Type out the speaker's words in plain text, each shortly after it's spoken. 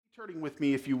Turning with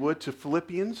me, if you would, to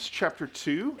Philippians chapter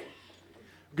 2. We're going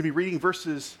to be reading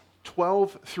verses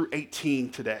 12 through 18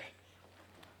 today.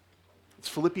 It's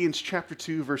Philippians chapter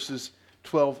 2, verses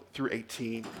 12 through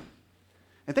 18.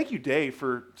 And thank you, Dave,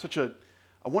 for such a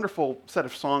wonderful set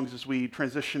of songs as we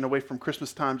transition away from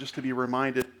Christmas time, just to be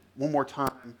reminded one more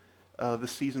time of the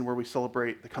season where we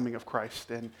celebrate the coming of Christ.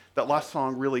 And that last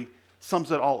song really sums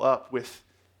it all up with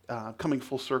coming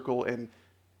full circle and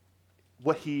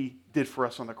what he did for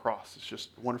us on the cross. It's just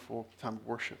a wonderful time of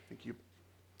worship. Thank you.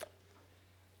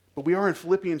 But we are in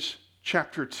Philippians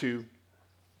chapter 2.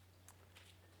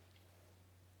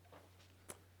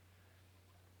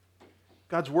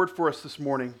 God's word for us this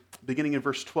morning, beginning in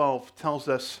verse 12, tells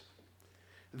us,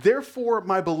 "Therefore,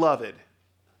 my beloved,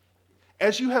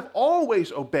 as you have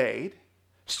always obeyed,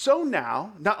 so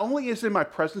now, not only as in my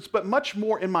presence, but much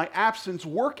more in my absence,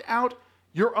 work out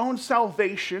your own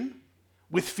salvation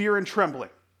with fear and trembling.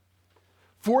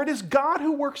 For it is God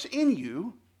who works in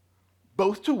you,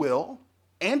 both to will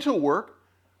and to work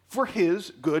for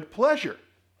his good pleasure.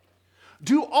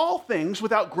 Do all things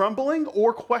without grumbling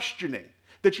or questioning,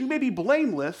 that you may be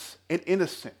blameless and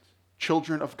innocent,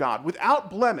 children of God, without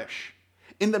blemish,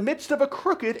 in the midst of a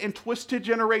crooked and twisted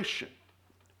generation,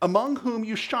 among whom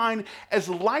you shine as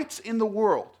lights in the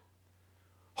world,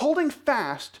 holding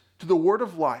fast to the word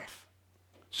of life,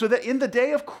 so that in the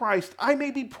day of Christ I may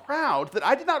be proud that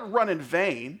I did not run in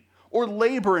vain or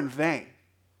labor in vain.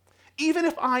 Even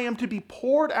if I am to be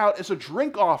poured out as a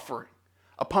drink offering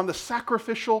upon the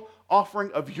sacrificial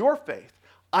offering of your faith,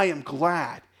 I am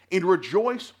glad and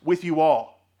rejoice with you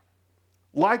all.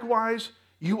 Likewise,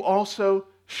 you also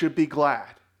should be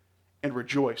glad and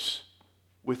rejoice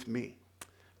with me."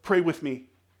 Pray with me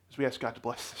as we ask God to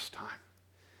bless this time.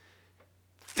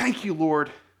 Thank you,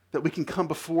 Lord, that we can come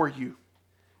before you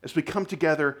as we come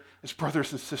together as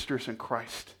brothers and sisters in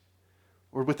Christ,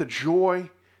 Lord, with the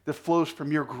joy that flows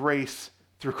from your grace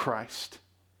through Christ.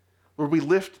 Lord, we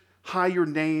lift high your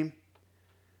name,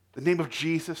 the name of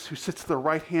Jesus, who sits at the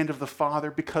right hand of the Father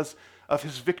because of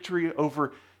his victory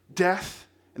over death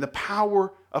and the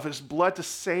power of his blood to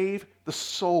save the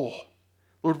soul.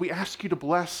 Lord, we ask you to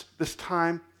bless this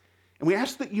time, and we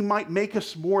ask that you might make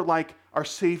us more like our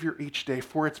Savior each day,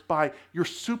 for it's by your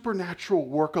supernatural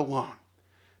work alone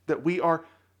that we are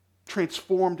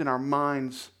transformed in our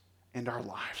minds and our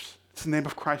lives. It's in the name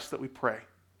of Christ that we pray.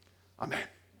 Amen.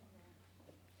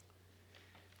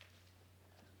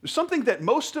 There's something that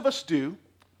most of us do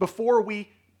before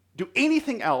we do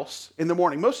anything else in the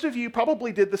morning. Most of you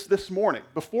probably did this morning.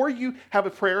 Before you have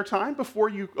a prayer time, before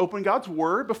you open God's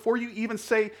word, before you even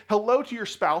say hello to your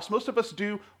spouse, most of us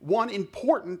do one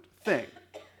important thing,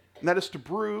 and that is to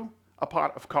brew a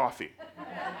pot of coffee.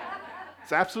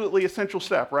 It's absolutely essential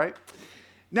step, right?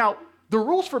 Now, the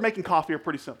rules for making coffee are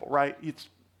pretty simple, right?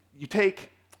 You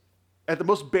take, at the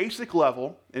most basic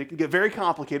level, and it can get very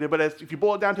complicated, but if you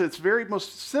boil it down to its very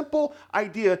most simple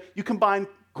idea, you combine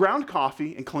ground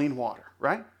coffee and clean water,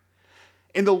 right?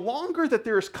 And the longer that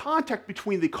there is contact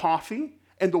between the coffee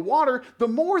and the water, the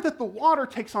more that the water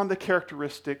takes on the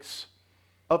characteristics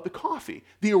of the coffee.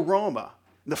 The aroma,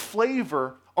 the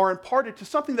flavor are imparted to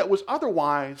something that was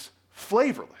otherwise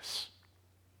flavorless.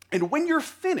 And when you're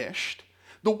finished,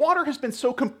 the water has been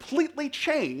so completely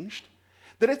changed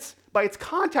that it's, by its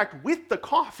contact with the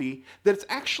coffee, that it's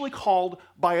actually called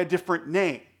by a different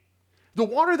name. The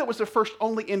water that was at first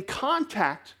only in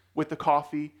contact with the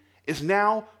coffee is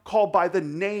now called by the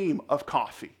name of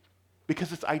coffee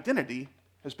because its identity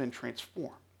has been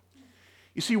transformed.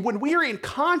 You see, when we are in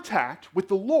contact with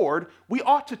the Lord, we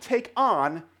ought to take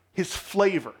on his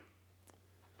flavor,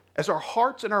 as our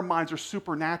hearts and our minds are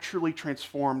supernaturally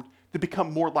transformed to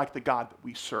become more like the God that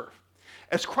we serve.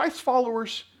 As Christ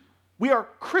followers, we are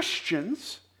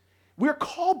Christians. We are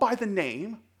called by the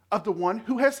name of the one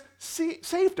who has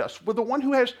saved us, with the one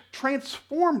who has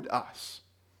transformed us.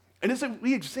 And as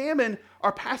we examine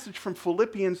our passage from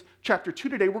Philippians chapter 2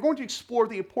 today, we're going to explore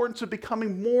the importance of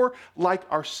becoming more like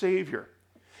our Savior.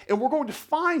 And we're going to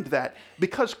find that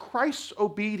because Christ's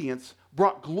obedience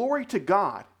brought glory to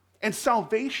God and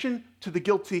salvation to the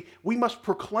guilty, we must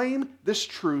proclaim this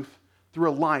truth through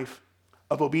a life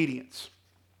of obedience.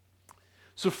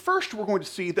 So first, we're going to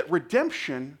see that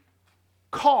redemption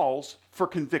calls for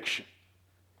conviction.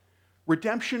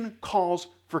 Redemption calls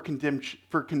for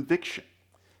conviction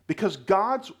because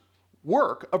God's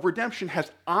work of redemption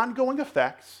has ongoing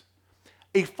effects.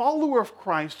 A follower of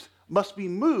Christ must be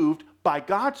moved by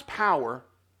God's power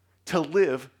to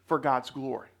live for God's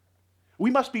glory. We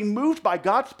must be moved by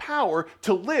God's power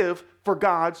to live for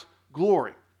God's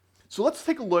glory. So let's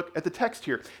take a look at the text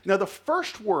here. Now, the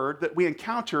first word that we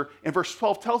encounter in verse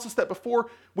 12 tells us that before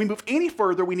we move any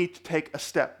further, we need to take a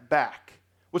step back.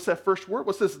 What's that first word?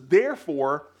 What says,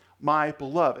 therefore, my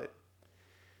beloved?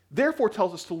 Therefore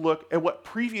tells us to look at what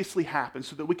previously happened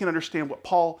so that we can understand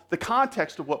the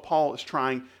context of what Paul is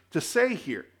trying to say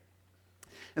here.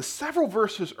 And several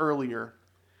verses earlier,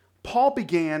 Paul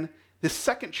began this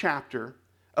second chapter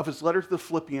of his letter to the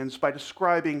Philippians by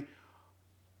describing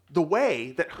the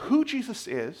way that who Jesus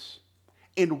is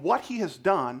and what he has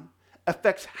done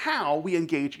affects how we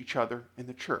engage each other in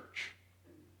the church.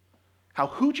 How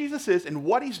who Jesus is and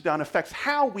what he's done affects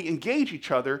how we engage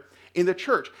each other in the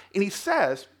church. And he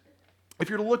says, if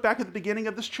you're to look back at the beginning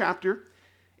of this chapter,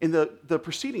 in the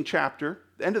preceding chapter,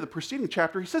 the end of the preceding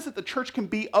chapter, he says that the church can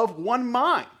be of one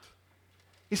mind.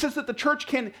 He says that the church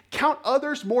can count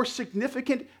others more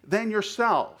significant than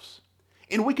yourselves.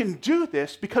 And we can do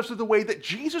this because of the way that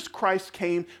Jesus Christ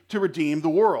came to redeem the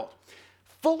world.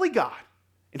 Fully God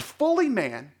and fully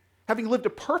man, having lived a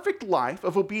perfect life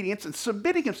of obedience and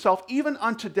submitting himself even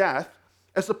unto death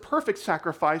as the perfect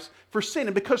sacrifice for sin.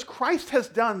 And because Christ has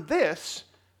done this,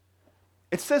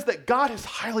 it says that God has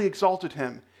highly exalted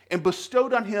him and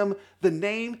bestowed on him the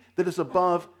name that is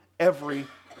above every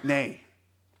name.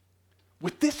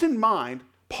 With this in mind,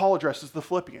 Paul addresses the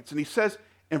Philippians, and he says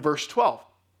in verse 12,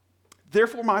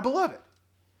 therefore, my beloved,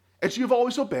 as you have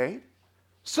always obeyed,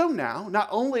 so now, not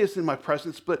only as in my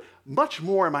presence, but much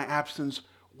more in my absence,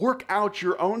 work out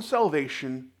your own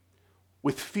salvation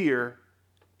with fear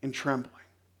and trembling.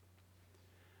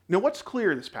 Now, what's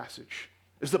clear in this passage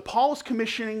is that Paul is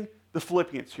commissioning the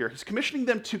Philippians here. He's commissioning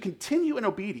them to continue in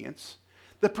obedience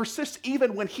that persists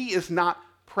even when he is not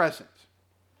present.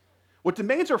 What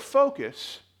demands our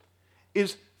focus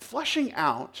is fleshing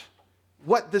out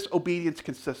what this obedience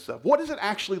consists of. What does it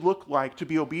actually look like to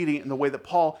be obedient in the way that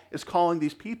Paul is calling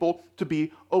these people to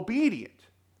be obedient?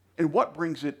 And what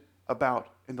brings it about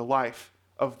in the life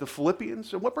of the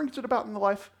Philippians, and what brings it about in the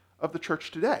life of the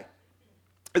church today?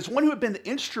 As one who had been the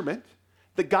instrument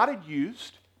that God had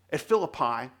used at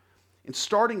Philippi, in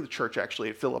starting the church actually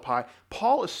at Philippi,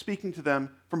 Paul is speaking to them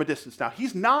from a distance. Now,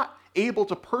 he's not able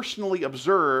to personally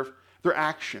observe their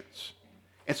actions.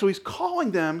 And so he's calling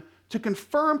them to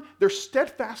confirm their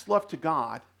steadfast love to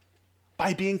God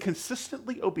by being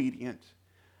consistently obedient,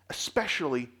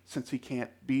 especially since he can't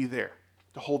be there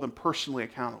to hold them personally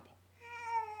accountable.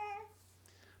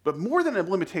 But more than a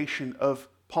limitation of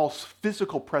Paul's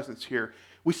physical presence here,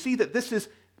 we see that this is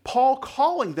Paul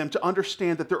calling them to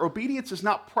understand that their obedience is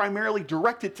not primarily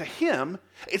directed to him,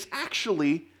 it's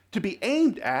actually to be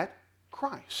aimed at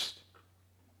Christ.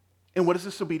 And what does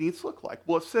this obedience look like?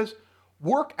 Well, it says,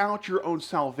 work out your own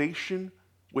salvation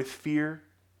with fear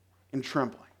and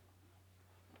trembling.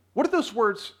 What do those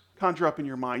words conjure up in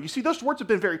your mind? You see, those words have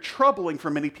been very troubling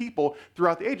for many people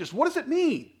throughout the ages. What does it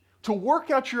mean to work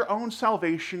out your own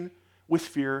salvation with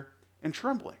fear and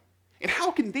trembling? And how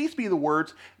can these be the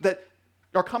words that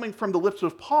are coming from the lips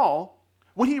of Paul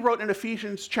when he wrote in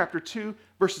Ephesians chapter 2,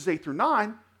 verses 8 through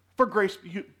 9, for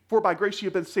by grace you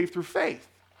have been saved through faith.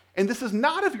 And this is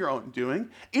not of your own doing,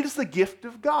 it is the gift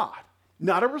of God,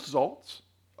 not a result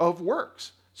of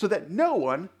works, so that no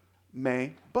one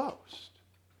may boast.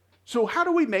 So how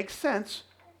do we make sense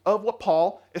of what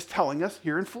Paul is telling us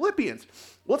here in Philippians?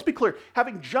 Well, let's be clear.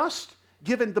 Having just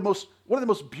given one of the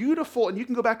most beautiful, and you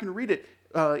can go back and read it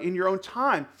in your own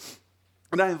time,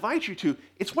 and I invite you to,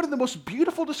 it's one of the most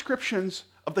beautiful descriptions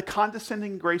of the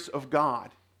condescending grace of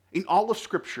God in all of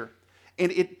Scripture.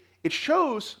 And it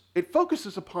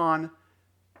focuses upon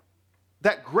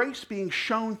that grace being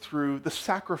shown through the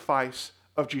sacrifice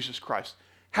of Jesus Christ.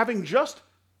 Having just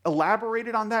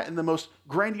elaborated on that in the most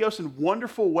grandiose and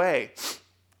wonderful way,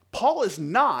 Paul is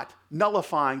not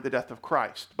nullifying the death of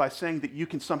Christ by saying that you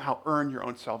can somehow earn your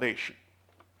own salvation.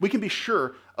 We can be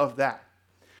sure of that.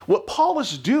 What Paul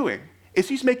is doing is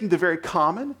he's making the very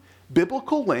common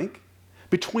biblical link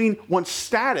between one's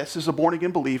status as a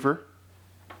born-again believer,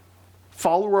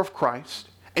 follower of Christ,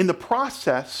 and the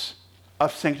process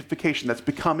of sanctification that's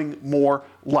becoming more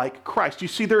like Christ. You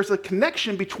see, there's a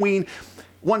connection between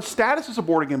one's status as a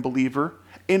born-again believer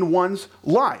and one's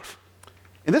life.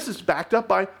 And this is backed up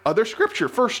by other scripture.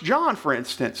 1 John, for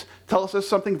instance, tells us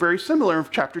something very similar in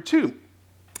chapter 2. It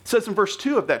says in verse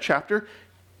 2 of that chapter,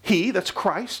 he, that's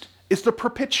Christ, is the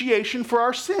propitiation for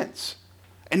our sins.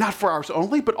 And not for ours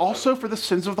only, but also for the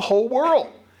sins of the whole world.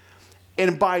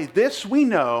 And by this we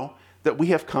know that we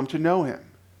have come to know him,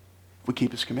 if we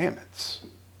keep his commandments.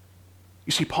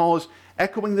 You see, Paul is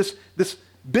echoing this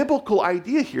biblical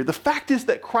idea here. The fact is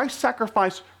that Christ's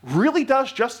sacrifice really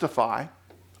does justify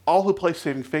all who place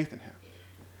saving faith in him.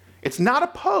 It's not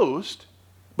opposed,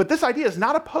 but this idea is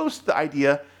not opposed to the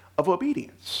idea of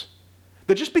obedience.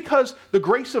 That just because the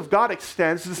grace of God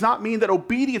extends does not mean that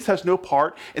obedience has no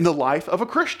part in the life of a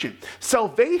Christian.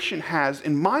 Salvation has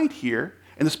in mind here,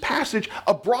 in this passage,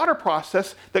 a broader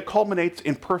process that culminates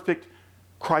in perfect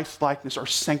Christ-likeness or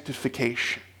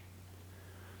sanctification.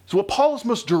 So what Paul is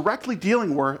most directly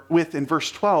dealing with in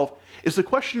verse 12 is the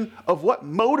question of what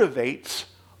motivates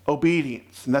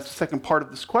obedience. And that's the second part of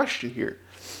this question here.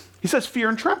 He says fear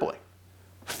and trembling.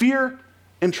 Fear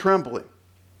and trembling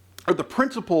are the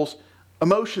principles,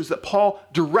 emotions that Paul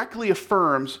directly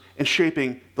affirms in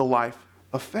shaping the life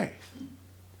of faith.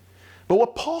 But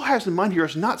what Paul has in mind here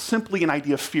is not simply an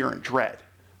idea of fear and dread,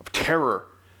 of terror,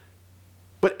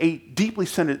 but a deeply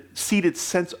seated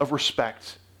sense of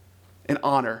respect and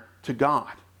honor to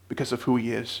God because of who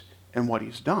he is and what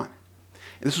he's done.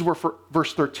 And this is where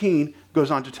verse 13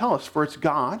 goes on to tell us, for it's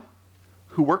God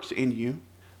who works in you,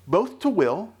 both to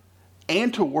will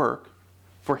and to work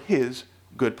for his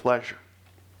good pleasure.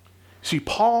 See,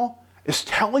 Paul is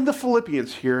telling the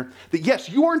Philippians here that yes,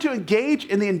 you are to engage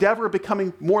in the endeavor of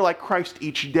becoming more like Christ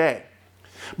each day.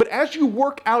 But as you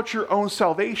work out your own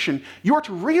salvation, you are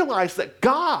to realize that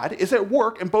God is at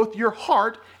work in both your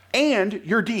heart and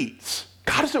your deeds.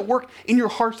 God is at work in your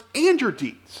hearts and your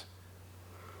deeds.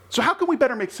 So how can we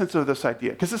better make sense of this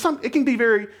idea? Because it can be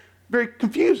very, very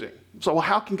confusing. So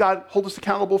how can God hold us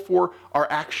accountable for our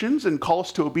actions and call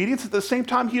us to obedience? At the same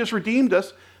time, he has redeemed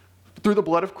us through the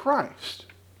blood of Christ.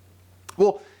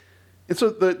 Well, and so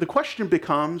the question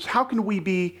becomes, how can we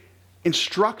be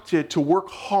instructed to work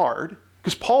hard?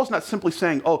 Because Paul is not simply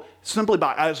saying, simply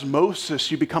by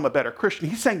osmosis you become a better Christian.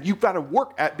 He's saying you've got to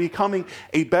work at becoming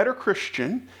a better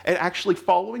Christian and actually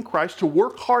following Christ, to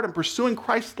work hard and pursuing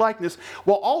Christ's likeness,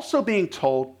 while also being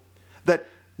told that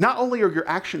not only are your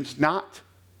actions not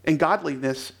in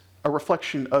godliness a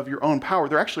reflection of your own power,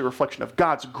 they're actually a reflection of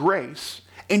God's grace,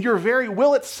 and your very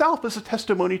will itself is a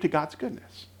testimony to God's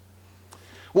goodness.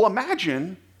 Well,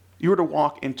 imagine you were to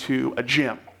walk into a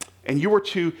gym and you were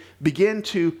to begin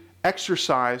to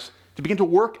exercise, to begin to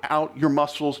work out your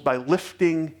muscles by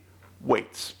lifting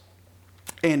weights.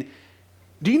 And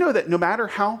do you know that no matter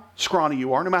how scrawny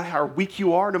you are, no matter how weak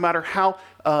you are, no matter how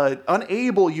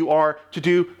unable you are to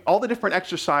do all the different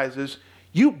exercises,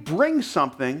 you bring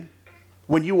something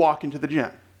when you walk into the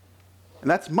gym. And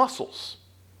that's muscles.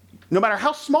 No matter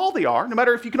how small they are, no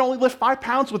matter if you can only lift 5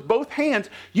 pounds with both hands,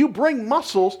 you bring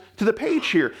muscles to the page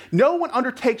here. No one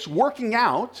undertakes working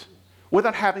out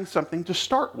without having something to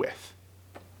start with.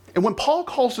 And when Paul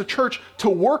calls the church to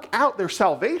work out their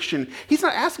salvation, he's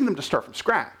not asking them to start from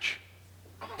scratch.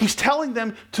 He's telling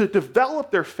them to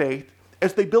develop their faith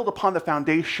as they build upon the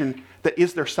foundation that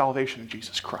is their salvation in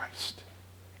Jesus Christ.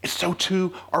 And so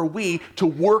too are we to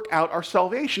work out our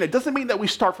salvation. It doesn't mean that we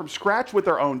start from scratch with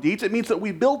our own deeds. It means that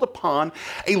we build upon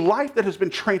a life that has been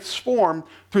transformed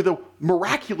through the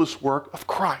miraculous work of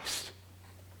Christ.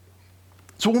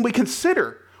 So when we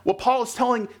consider what Paul is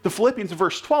telling the Philippians in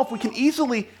verse 12, we can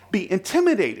easily be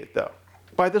intimidated, though,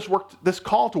 by this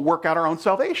call to work out our own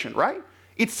salvation, right?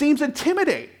 It seems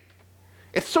intimidating.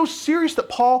 It's so serious that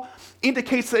Paul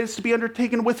indicates that it's to be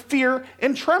undertaken with fear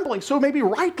and trembling. So maybe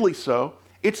rightly so,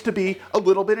 it's to be a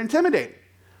little bit intimidating.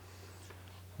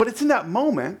 But it's in that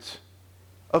moment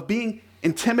of being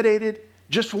intimidated,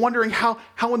 just wondering how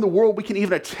in the world we can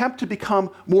even attempt to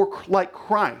become more like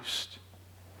Christ,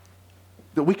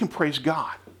 that we can praise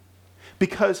God.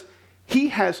 Because he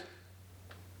has,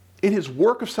 in his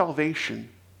work of salvation,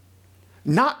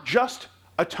 not just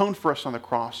atoned for us on the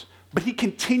cross, but he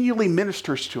continually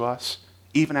ministers to us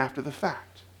even after the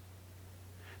fact.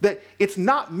 That it's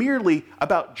not merely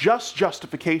about just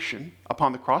justification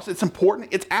upon the cross. It's important.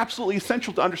 It's absolutely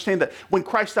essential to understand that when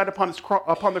Christ died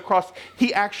upon the cross,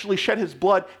 he actually shed his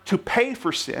blood to pay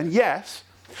for sin, yes.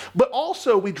 But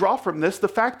also we draw from this the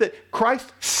fact that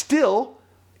Christ still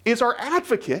is our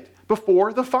advocate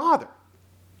before the Father.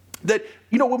 That,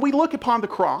 when we look upon the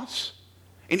cross,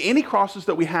 and any crosses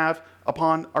that we have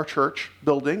upon our church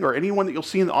building, or anyone that you'll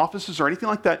see in the offices or anything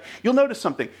like that, you'll notice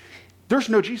something. There's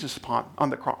no Jesus on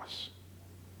the cross.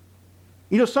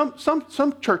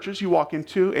 Some churches you walk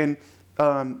into and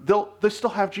they still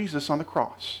have Jesus on the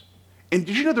cross. And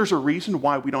did you know there's a reason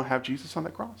why we don't have Jesus on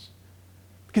the cross?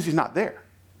 Because he's not there,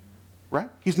 right?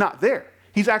 He's not there.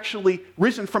 He's actually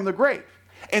risen from the grave.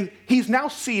 And he's now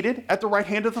seated at the right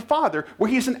hand of the Father, where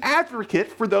he's an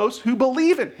advocate for those who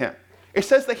believe in him. It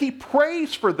says that he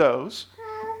prays for those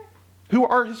who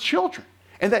are his children.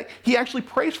 And that he actually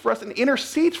prays for us and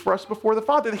intercedes for us before the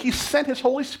Father, that he sent his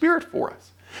Holy Spirit for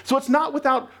us. So it's not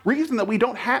without reason that we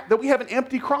have an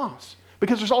empty cross,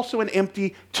 because there's also an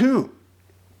empty tomb.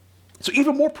 So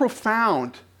even more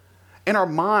profound in our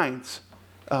minds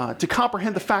to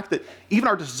comprehend the fact that even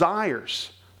our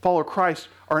desires, follow Christ,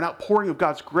 are an outpouring of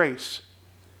God's grace.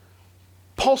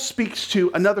 Paul speaks to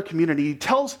another community. He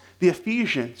tells the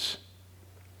Ephesians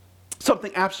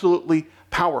something absolutely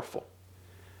powerful.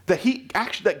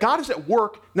 That God is at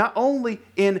work not only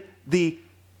in the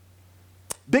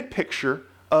big picture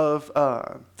of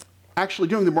actually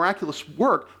doing the miraculous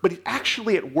work, but he's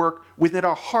actually at work within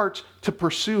our hearts to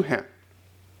pursue him.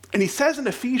 And he says in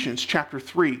Ephesians chapter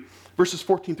 3, verses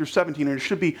 14 through 17, and it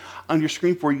should be on your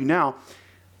screen for you now,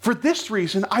 "For this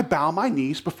reason I bow my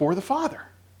knees before the Father,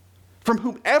 from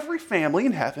whom every family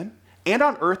in heaven and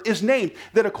on earth is named,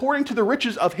 that according to the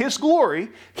riches of his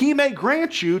glory, he may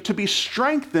grant you to be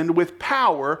strengthened with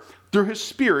power through his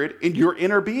Spirit in your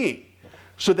inner being,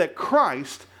 so that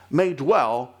Christ may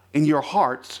dwell in your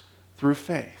hearts through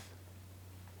faith."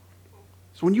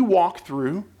 So when you walk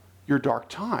through your dark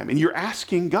time and you're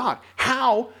asking God,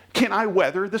 how can I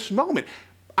weather this moment?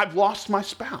 I've lost my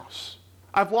spouse.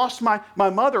 I've lost my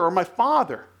mother or my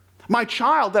father. My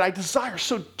child that I desire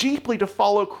so deeply to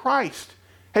follow Christ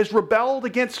has rebelled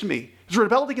against me, has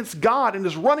rebelled against God and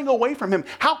is running away from him.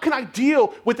 How can I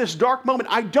deal with this dark moment?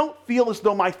 I don't feel as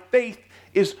though my faith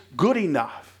is good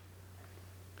enough.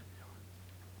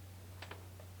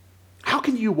 How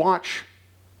can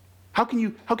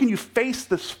you face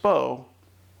this foe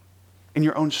in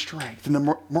your own strength? And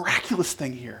the miraculous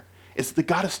thing here is that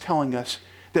God is telling us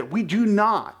that we do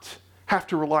not have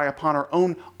to rely upon our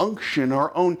own unction,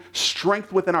 our own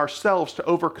strength within ourselves to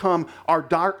overcome our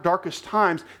darkest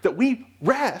times, that we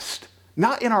rest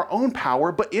not in our own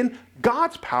power, but in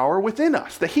God's power within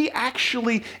us, that he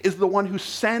actually is the one who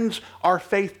sends our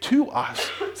faith to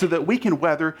us so that we can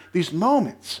weather these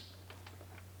moments.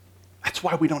 That's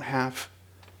why we don't have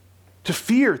to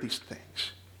fear these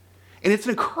things. And it's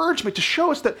an encouragement to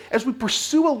show us that as we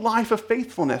pursue a life of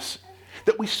faithfulness,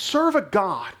 that we serve a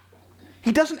God.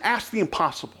 He doesn't ask the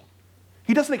impossible.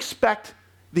 He doesn't expect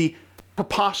the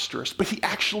preposterous, but he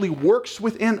actually works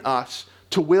within us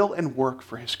to will and work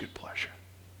for his good pleasure.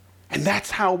 And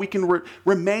that's how we can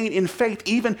remain in faith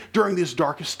even during these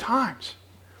darkest times.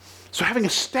 So having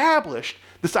established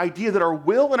this idea that our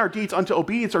will and our deeds unto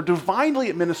obedience are divinely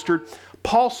administered,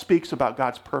 Paul speaks about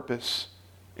God's purpose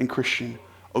in Christian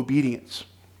obedience.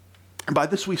 And by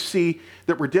this we see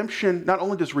that redemption, not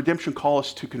only does redemption call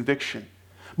us to conviction,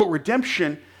 but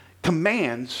redemption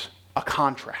commands a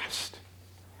contrast.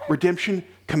 Redemption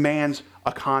commands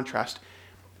a contrast.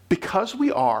 Because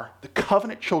we are the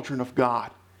covenant children of God,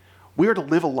 we are to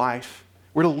live a life,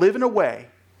 we're to live in a way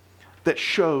that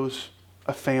shows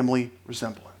a family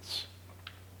resemblance.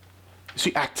 You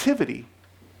see, activity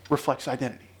reflects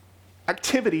identity.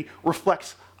 Activity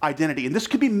reflects identity. And this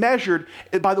can be measured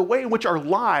by the way in which our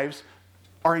lives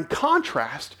are in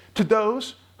contrast to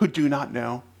those who do not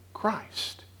know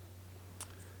Christ.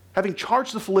 Having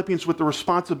charged the Philippians with the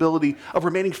responsibility of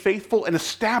remaining faithful and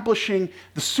establishing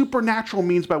the supernatural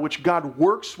means by which God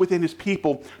works within his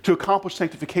people to accomplish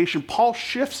sanctification, Paul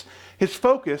shifts his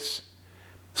focus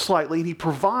slightly and he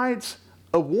provides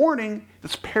a warning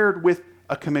that's paired with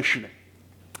a commissioning.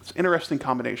 It's an interesting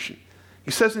combination.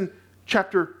 He says in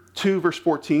chapter 2, verse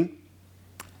 14,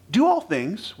 "Do all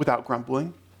things without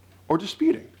grumbling or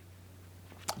disputing,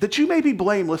 that you may be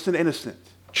blameless and innocent,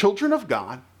 children of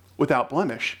God, without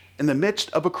blemish, in the midst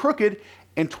of a crooked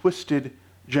and twisted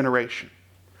generation,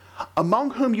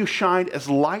 among whom you shine as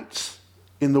lights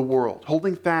in the world,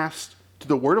 holding fast to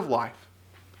the word of life,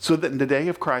 so that in the day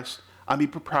of Christ I may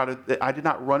be proud that I did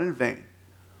not run in vain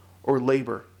or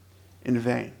labor in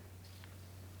vain."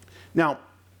 Now,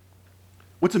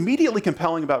 what's immediately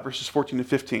compelling about verses 14 and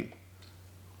 15,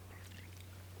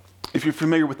 if you're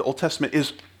familiar with the Old Testament,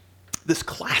 is this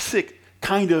classic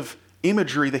kind of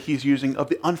imagery that he's using of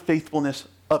the unfaithfulness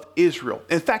of Israel.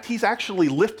 In fact, he's actually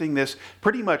lifting this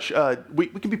pretty much, we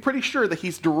can be pretty sure that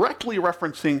he's directly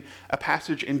referencing a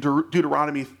passage in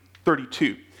Deuteronomy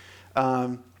 32.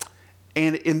 And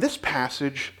in this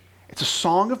passage, it's a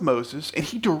song of Moses,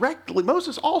 and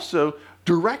Moses also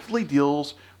directly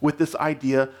deals with this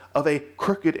idea of a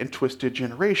crooked and twisted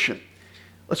generation.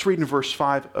 Let's read in verse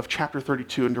 5 of chapter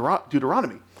 32 in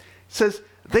Deuteronomy. It says,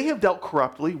 "They have dealt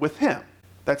corruptly with him."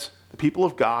 That's the people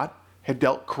of God had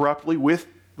dealt corruptly with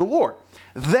the Lord.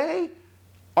 "They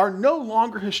are no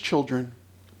longer his children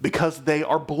because they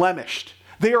are blemished.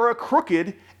 They are a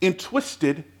crooked and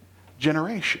twisted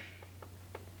generation."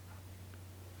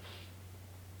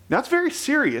 Now, it's very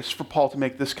serious for Paul to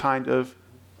make this kind of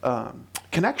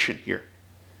connection here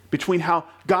between how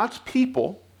God's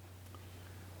people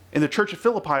in the church of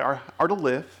Philippi are to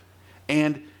live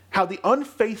and how the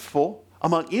unfaithful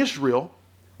among Israel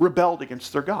rebelled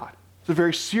against their God. It's a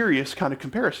very serious kind of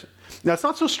comparison. Now, it's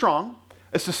not so strong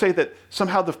as to say that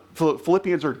somehow the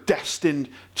Philippians are destined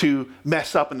to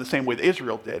mess up in the same way that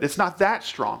Israel did. It's not that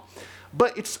strong.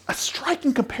 But it's a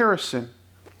striking comparison,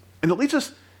 and it leads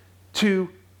us to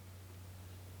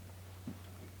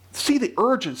see the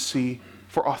urgency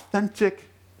for authentic,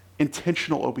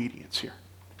 intentional obedience here.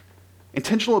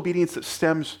 Intentional obedience that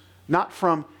stems not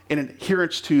from an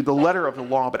adherence to the letter of the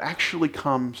law, but actually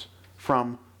comes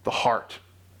from the heart.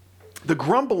 The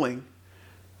grumbling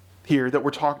here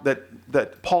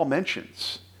that Paul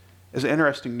mentions is an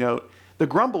interesting note. The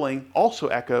grumbling also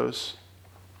echoes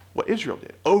what Israel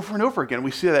did over and over again.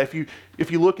 We see that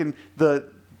if you look in the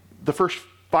first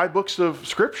 5 books of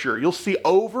Scripture, you'll see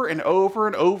over and over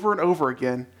and over and over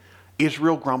again,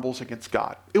 Israel grumbles against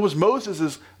God. It was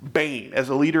Moses' bane as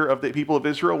a leader of the people of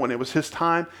Israel when it was his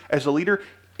time as a leader.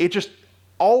 It just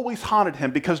always haunted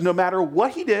him because no matter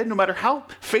what he did, no matter how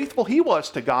faithful he was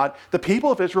to God, the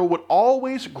people of Israel would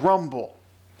always grumble.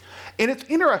 And it's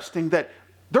interesting that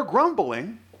they're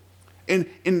grumbling, and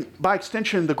by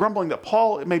extension, the grumbling that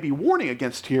Paul may be warning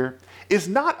against here is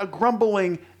not a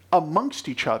grumbling amongst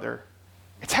each other.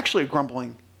 It's actually a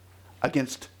grumbling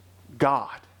against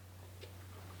God.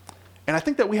 And I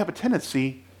think that we have a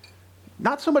tendency,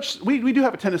 not so much, we do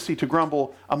have a tendency to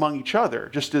grumble among each other,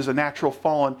 just as a natural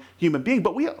fallen human being,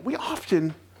 but we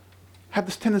often have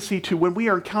this tendency to, when we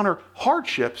encounter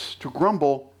hardships, to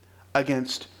grumble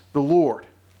against the Lord.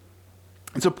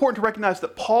 It's important to recognize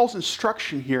that Paul's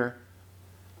instruction here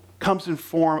comes in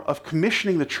form of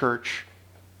commissioning the church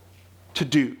to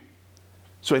do.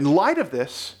 So in light of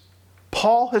this,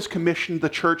 Paul has commissioned the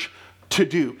church to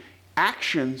do.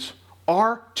 Actions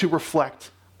are to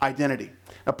reflect identity.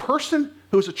 A person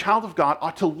who is a child of God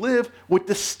ought to live with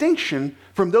distinction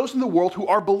from those in the world who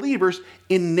are believers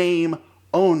in name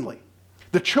only.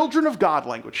 The children of God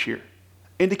language here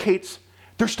indicates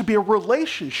there's to be a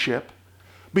relationship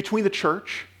between the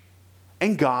church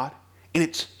and God, and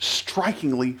it's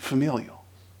strikingly familial.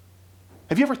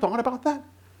 Have you ever thought about that?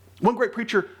 One great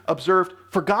preacher observed,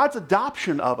 "For God's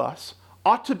adoption of us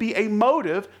ought to be a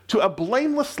motive to a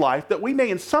blameless life that we may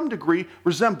in some degree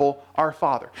resemble our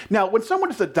Father." Now, when someone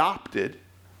is adopted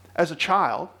as a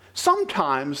child,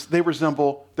 sometimes they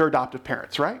resemble their adoptive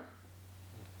parents, right?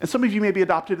 And some of you may be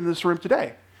adopted in this room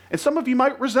today. And some of you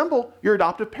might resemble your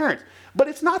adoptive parents. But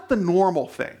it's not the normal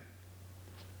thing.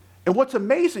 And what's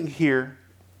amazing here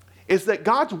is that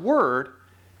God's word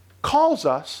calls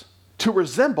us to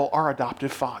resemble our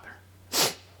adoptive father.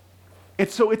 And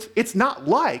so it's not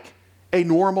like a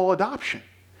normal adoption.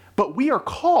 But we are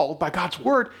called by God's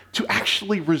word to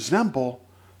actually resemble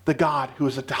the God who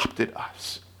has adopted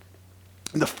us.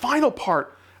 And the final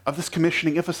part of this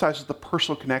commissioning emphasizes the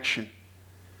personal connection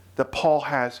that Paul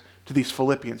has to these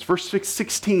Philippians. Verse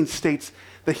 16 states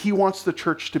that he wants the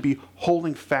church to be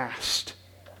holding fast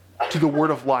to the word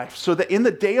of life, so that in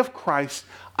the day of Christ,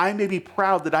 I may be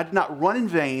proud that I did not run in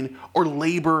vain or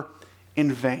labor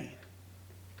in vain.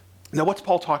 Now, what's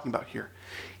Paul talking about here?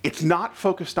 It's not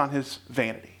focused on his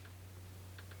vanity.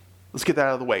 Let's get that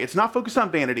out of the way. It's not focused on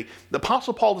vanity. The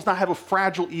Apostle Paul does not have a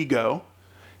fragile ego.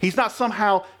 He's not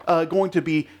somehow going to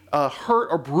be hurt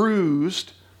or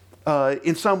bruised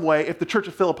in some way if the church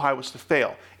of Philippi was to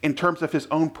fail in terms of his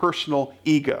own personal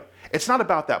ego. It's not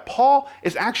about that. Paul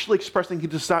is actually expressing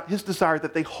his desire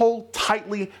that they hold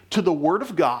tightly to the word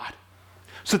of God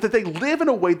so that they live in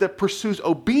a way that pursues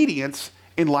obedience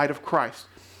in light of Christ,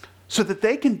 so that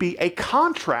they can be a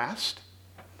contrast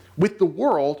with the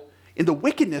world in the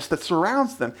wickedness that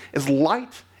surrounds them as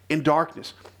light and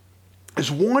darkness. As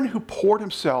one who poured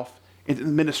himself into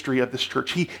the ministry of this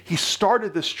church. He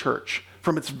started this church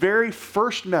from its very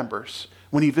first members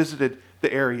when he visited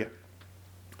the area.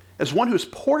 As one who has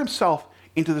poured himself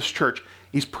into this church,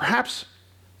 he's perhaps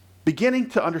beginning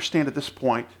to understand at this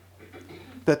point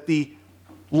that the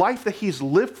life that he's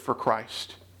lived for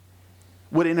Christ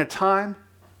would, in a time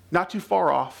not too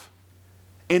far off,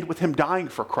 end with him dying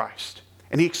for Christ.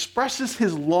 And he expresses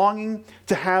his longing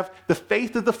to have the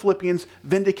faith of the Philippians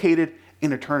vindicated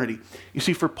in eternity. You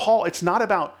see, for Paul, it's not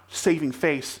about saving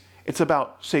face, it's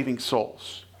about saving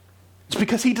souls. It's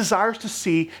because he desires to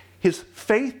see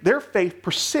their faith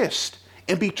persist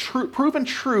and be proven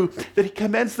true, that he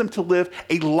commends them to live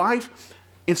a life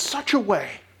in such a way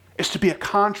as to be a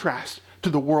contrast to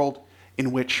the world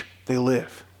in which they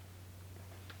live.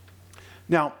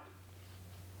 Now,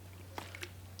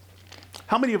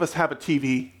 how many of us have a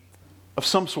TV of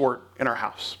some sort in our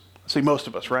house? I'd say most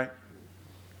of us, right?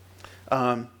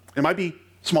 It might be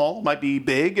small, it might be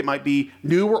big, it might be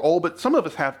new or old, but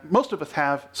most of us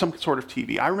have some sort of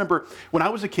TV. I remember when I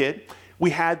was a kid, we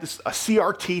had a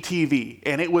CRT TV,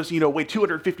 and it was, weighed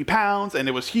 250 pounds, and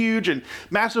it was huge and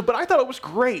massive, but I thought it was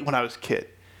great when I was a kid.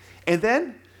 And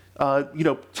then,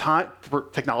 time for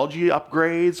technology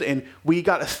upgrades, and we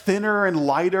got a thinner and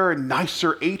lighter and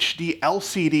nicer HD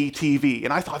LCD TV,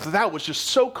 and I thought that was just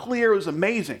so clear, it was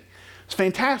amazing. It's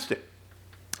fantastic.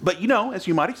 But as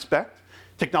you might expect,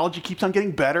 technology keeps on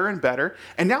getting better and better,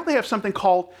 and now they have something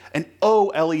called an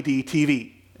OLED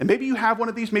TV. And maybe you have one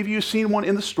of these, maybe you've seen one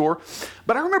in the store,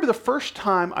 but I remember the first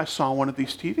time I saw one of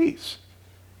these TVs.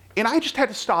 And I just had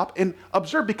to stop and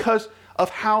observe because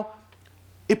of how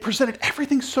it presented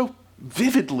everything so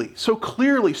vividly, so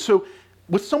clearly, so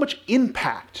with so much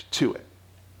impact to it.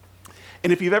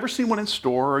 And if you've ever seen one in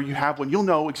store or you have one, you'll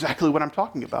know exactly what I'm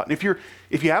talking about. And if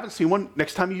you haven't seen one,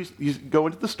 next time you go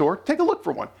into the store, take a look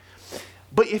for one.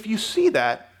 But if you see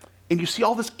that and you see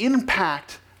all this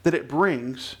impact that it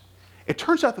brings, it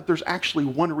turns out that there's actually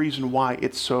one reason why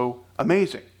it's so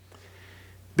amazing.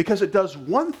 Because it does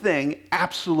one thing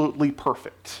absolutely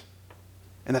perfect,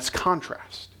 and that's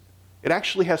contrast. It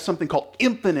actually has something called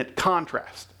infinite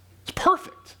contrast. It's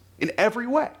perfect in every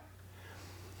way.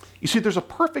 You see, there's a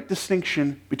perfect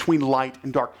distinction between light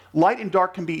and dark. Light and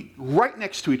dark can be right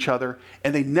next to each other,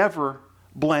 and they never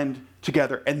blend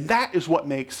together. And that is what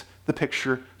makes the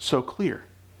picture so clear.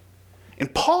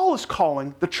 And Paul is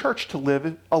calling the church to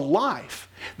live a life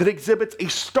that exhibits a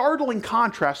startling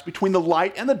contrast between the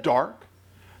light and the dark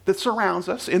that surrounds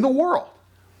us in the world.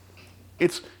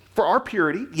 It's for our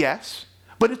purity, yes,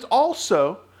 but it's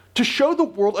also to show the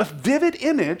world a vivid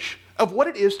image of what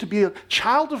it is to be a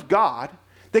child of God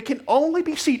that can only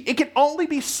be seen. It can only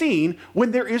be seen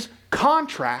when there is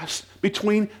contrast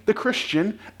between the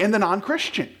Christian and the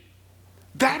non-Christian.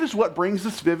 That is what brings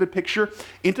this vivid picture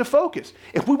into focus.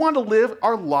 If we want to live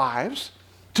our lives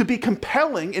to be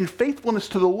compelling in faithfulness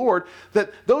to the Lord,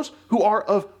 that those who are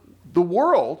of the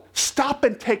world stop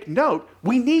and take note,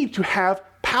 we need to have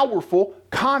powerful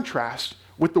contrast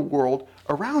with the world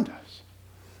around us.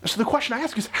 And so the question I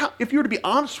ask is, if you were to be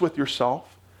honest with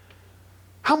yourself,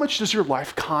 how much does your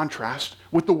life contrast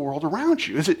with the world around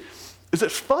you? Is it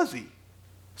fuzzy?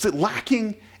 Is it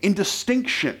lacking in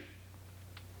distinction?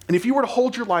 And if you were to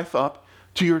hold your life up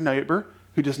to your neighbor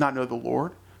who does not know the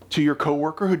Lord, to your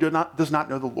coworker who does not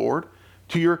know the Lord,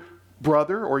 to your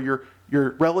brother or your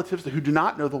relatives who do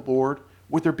not know the Lord,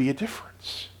 would there be a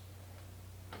difference?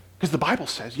 Because the Bible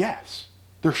says, yes,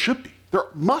 there should be. There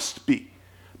must be.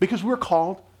 Because we're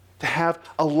called to have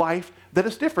a life that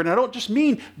is different. And I don't just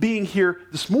mean being here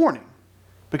this morning,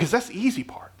 because that's the easy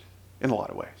part in a lot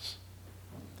of ways.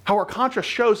 How our contrast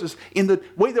shows is in the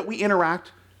way that we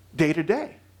interact day to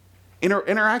day.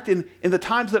 Interact in the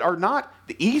times that are not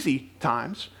the easy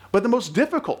times, but the most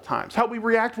difficult times. How we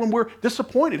react when we're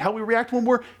disappointed. How we react when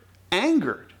we're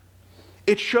angered.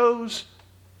 It shows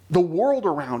the world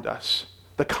around us,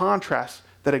 the contrast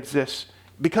that exists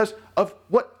because of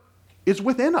what is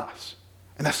within us.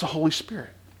 And that's the Holy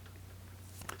Spirit.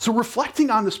 So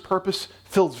reflecting on this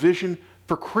purpose-filled vision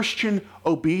for Christian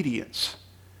obedience,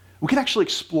 we can actually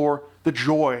explore the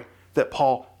joy that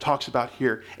Paul talks about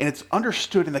here. And it's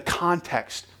understood in the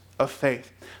context of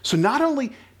faith. So not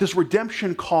only does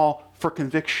redemption call for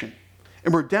conviction,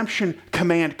 and redemption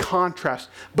command contrast,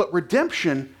 but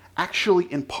redemption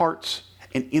actually imparts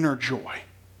an inner joy.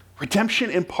 Redemption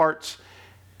imparts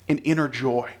an inner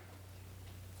joy.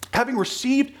 Having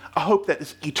received a hope that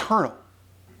is eternal,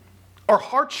 our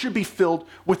hearts should be filled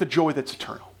with a joy that's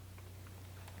eternal.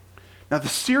 Now, the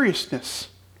seriousness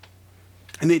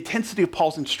and the intensity of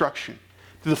Paul's instruction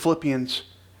to the Philippians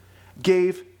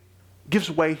gives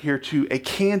way here to a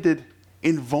candid,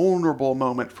 invulnerable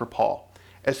moment for Paul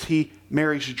as he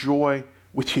marries joy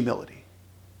with humility.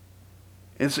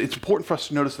 And it's important for us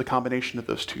to notice the combination of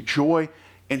those two, joy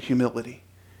and humility.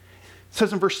 It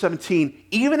says in verse 17,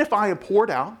 even if I am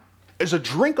poured out as a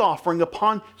drink offering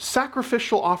upon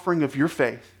sacrificial offering of your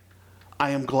faith, I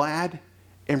am glad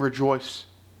and rejoice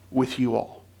with you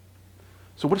all.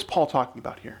 So what is Paul talking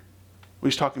about here? Well,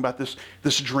 he's talking about this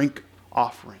drink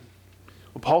offering.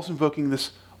 Well, Paul's invoking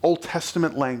this Old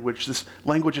Testament language, this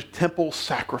language of temple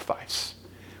sacrifice.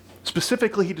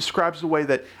 Specifically, he describes the way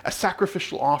that a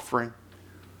sacrificial offering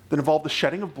that involved the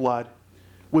shedding of blood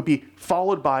would be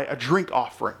followed by a drink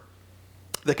offering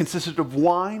that consisted of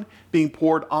wine being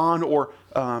poured on or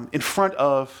in front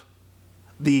of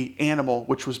the animal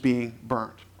which was being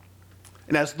burned.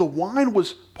 And as the wine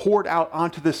was poured out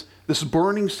onto this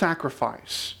burning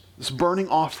sacrifice, this burning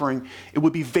offering, it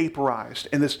would be vaporized.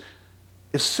 And this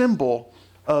is symbol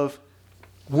of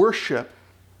worship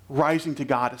rising to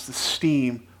God as the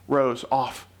steam rose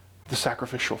off the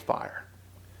sacrificial fire.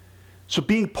 So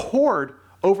being poured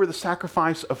over the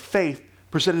sacrifice of faith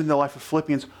presented in the life of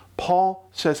Philippians, Paul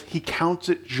says he counts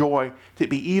it joy to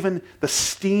be even the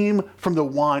steam from the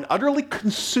wine, utterly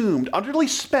consumed, utterly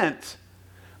spent,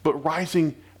 but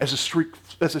rising as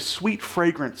a sweet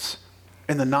fragrance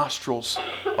in the nostrils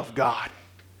of God.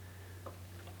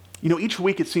 You know, each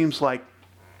week it seems like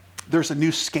there's a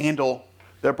new scandal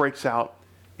that breaks out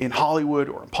in Hollywood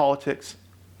or in politics,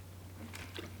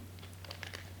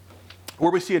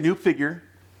 where we see a new figure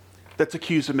that's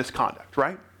accused of misconduct,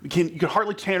 right? You can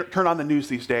hardly turn on the news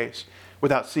these days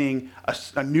without seeing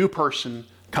a new person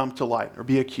come to light or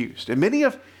be accused. And many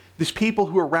of these people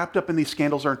who are wrapped up in these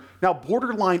scandals are now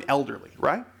borderline elderly,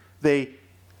 right? They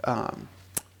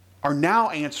are now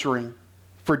answering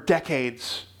for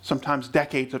decades, sometimes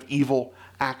decades of evil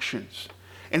actions.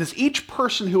 And as each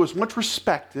person who was once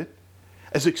respected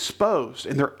is exposed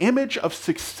and their image of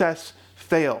success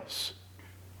fails,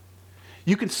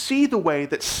 you can see the way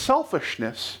that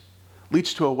selfishness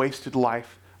leads to a wasted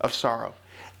life of sorrow.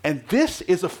 And this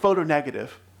is a photo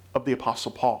negative of the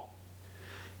Apostle Paul.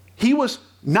 He was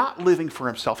not living for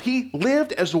himself. He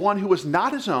lived as one who was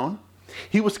not his own.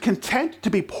 He was content to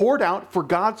be poured out for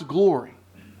God's glory.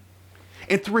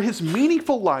 And through his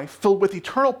meaningful life filled with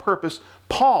eternal purpose,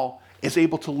 Paul is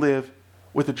able to live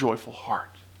with a joyful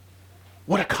heart.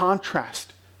 What a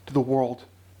contrast to the world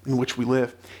in which we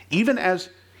live. Even as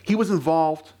he was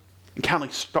involved in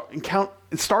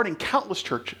starting countless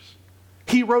churches,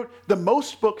 he wrote the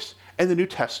most books in the New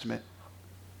Testament,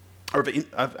 or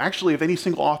of any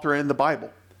single author in the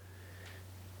Bible.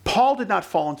 Paul did not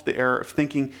fall into the error of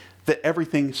thinking that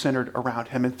everything centered around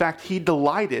him. In fact, he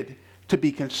delighted to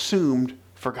be consumed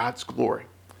for God's glory.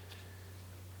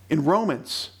 In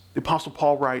Romans, the Apostle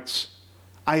Paul writes,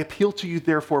 "I appeal to you,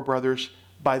 therefore, brothers,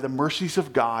 by the mercies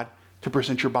of God, to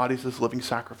present your bodies as living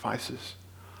sacrifices,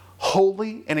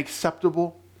 holy and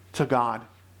acceptable to God,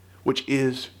 which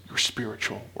is your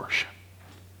spiritual worship."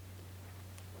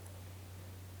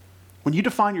 When you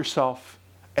define yourself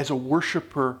as a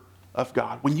worshiper of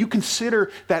God, when you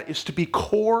consider that is to be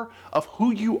core of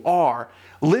who you are,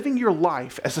 living your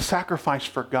life as a sacrifice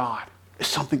for God is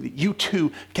something that you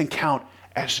too can count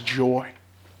as joy.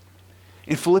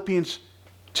 In Philippians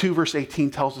 2 verse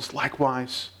 18 tells us,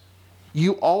 likewise,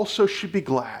 you also should be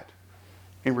glad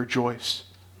and rejoice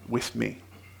with me.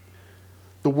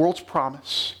 The world's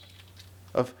promise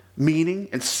of meaning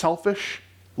and selfish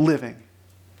living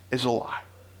is a lie.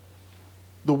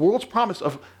 The world's promise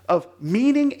of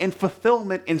meaning and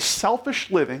fulfillment in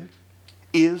selfish living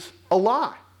is a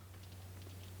lie.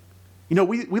 You know,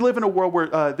 we live in a world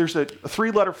where there's a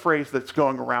three-letter phrase that's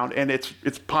going around, and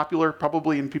it's popular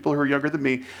probably in people who are younger than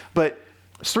me, but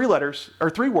it's three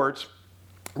words,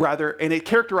 rather, and it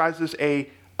characterizes a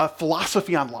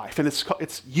philosophy on life, and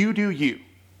it's you do you.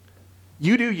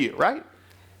 You do you, right?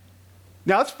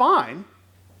 Now, that's fine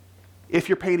if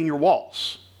you're painting your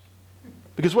walls.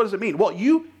 Because what does it mean? Well,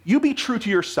 you be true to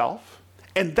yourself,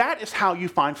 and that is how you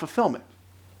find fulfillment.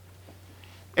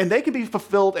 And they can be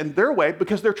fulfilled in their way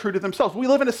because they're true to themselves. We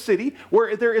live in a city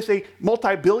where there is a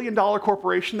multi-billion-dollar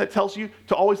corporation that tells you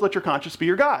to always let your conscience be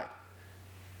your guide.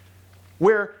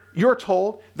 Where you're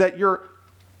told that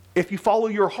if you follow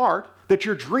your heart, that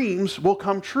your dreams will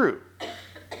come true.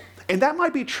 And that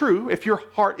might be true if your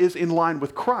heart is in line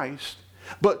with Christ,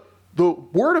 but the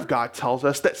Word of God tells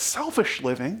us that selfish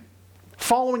living,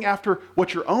 following after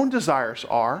what your own desires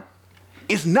are,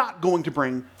 is not going to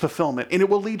bring fulfillment, and it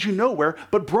will lead you nowhere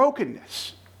but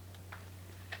brokenness.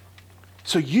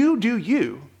 So you do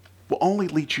you will only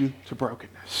lead you to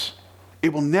brokenness.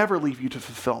 It will never lead you to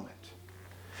fulfillment.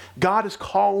 God has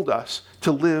called us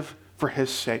to live for his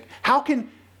sake.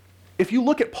 If you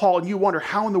look at Paul and you wonder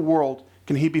how in the world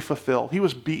can he be fulfilled? He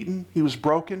was beaten, he was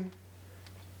broken,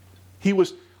 he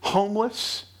was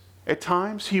homeless at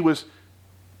times, he was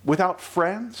without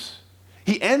friends.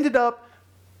 He ended up,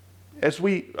 as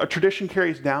a tradition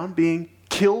carries down, being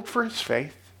killed for his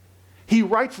faith. He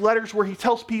writes letters where he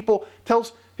tells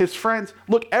his friends,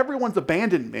 look, everyone's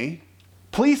abandoned me.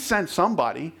 Please send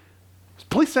somebody.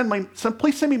 Please send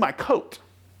me my coat.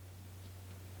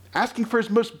 Asking for his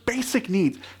most basic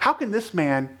needs. How can this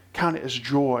man count it as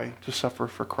joy to suffer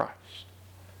for Christ?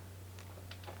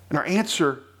 And our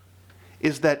answer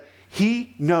is that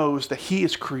he knows that he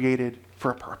is created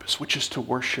for a purpose, which is to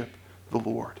worship the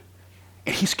Lord.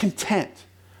 And he's content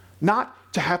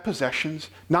not to have possessions,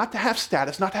 not to have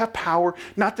status, not to have power,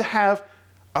 not to have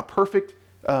a perfect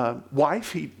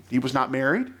wife. He was not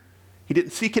married. He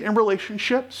didn't seek it in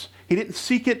relationships. He didn't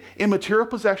seek it in material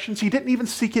possessions. He didn't even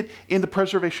seek it in the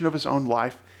preservation of his own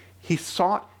life. He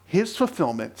sought his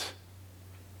fulfillment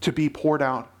to be poured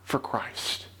out for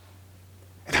Christ.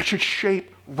 And that should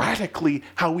shape radically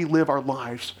how we live our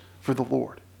lives for the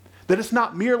Lord. That it's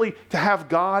not merely to have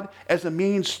God as a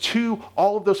means to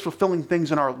all of those fulfilling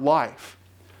things in our life,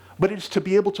 but it's to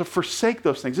be able to forsake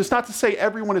those things. It's not to say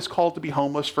everyone is called to be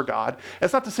homeless for God.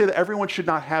 It's not to say that everyone should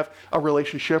not have a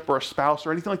relationship or a spouse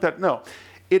or anything like that. No.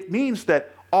 It means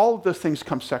that all of those things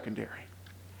come secondary.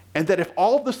 And that if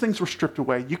all of those things were stripped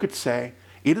away, you could say,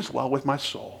 it is well with my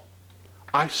soul.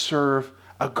 I serve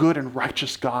a good and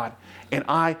righteous God, and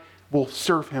I will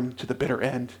serve him to the bitter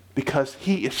end because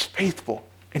he is faithful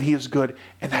and he is good,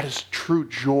 and that is true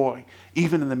joy,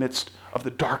 even in the midst of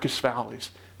the darkest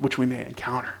valleys which we may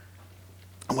encounter.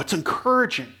 And what's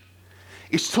encouraging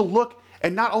is to look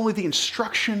at not only the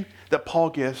instruction that Paul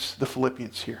gives the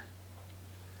Philippians here,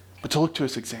 but to look to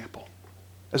his example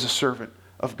as a servant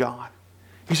of God.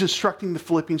 He's instructing the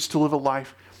Philippians to live a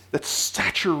life that's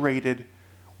saturated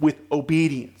with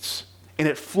obedience, and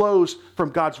it flows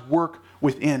from God's work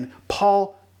within.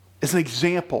 Paul is an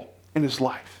example in his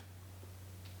life.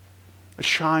 It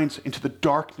shines into the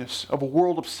darkness of a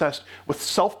world obsessed with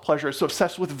self-pleasure, it's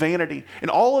obsessed with vanity,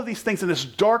 and all of these things in this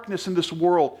darkness in this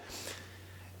world.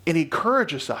 And he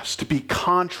encourages us to be at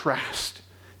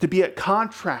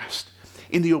contrast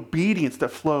in the obedience that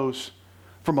flows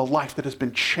from a life that has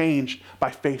been changed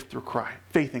by faith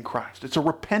in Christ. It's a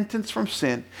repentance from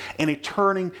sin and a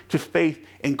turning to faith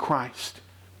in Christ.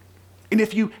 And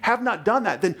if you have not done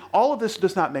that, then all of this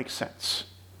does not make sense.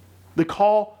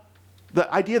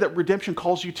 The idea that redemption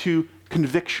calls you to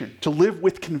conviction, to live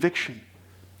with conviction,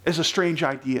 is a strange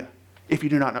idea if you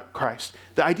do not know Christ.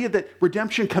 The idea that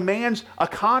redemption commands a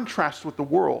contrast with the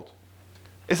world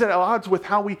is at odds with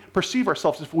how we perceive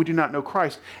ourselves if we do not know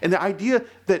Christ. And the idea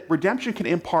that redemption can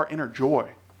impart inner joy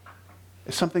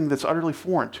is something that's utterly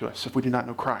foreign to us if we do not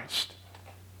know Christ.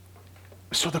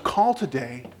 So the call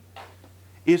today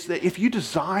is that if you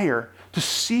desire to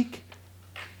seek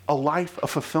a life of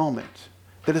fulfillment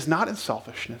that is not in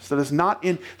selfishness, that is not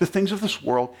in the things of this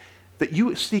world, that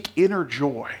you seek inner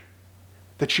joy,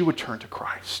 that you would turn to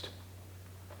Christ.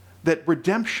 That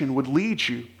redemption would lead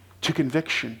you to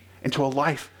conviction and to a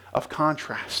life of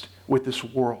contrast with this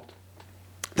world.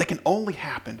 That can only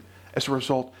happen as a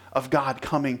result of God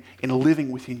coming and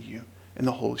living within you in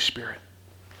the Holy Spirit.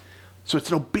 So it's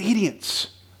an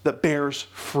obedience that bears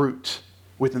fruit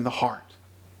within the heart.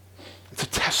 It's a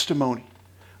testimony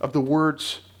of the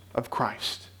words of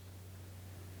Christ.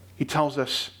 He tells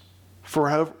us,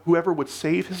 for whoever would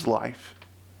save his life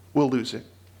will lose it.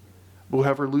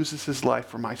 Whoever loses his life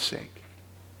for my sake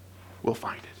will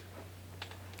find it.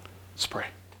 Let's pray.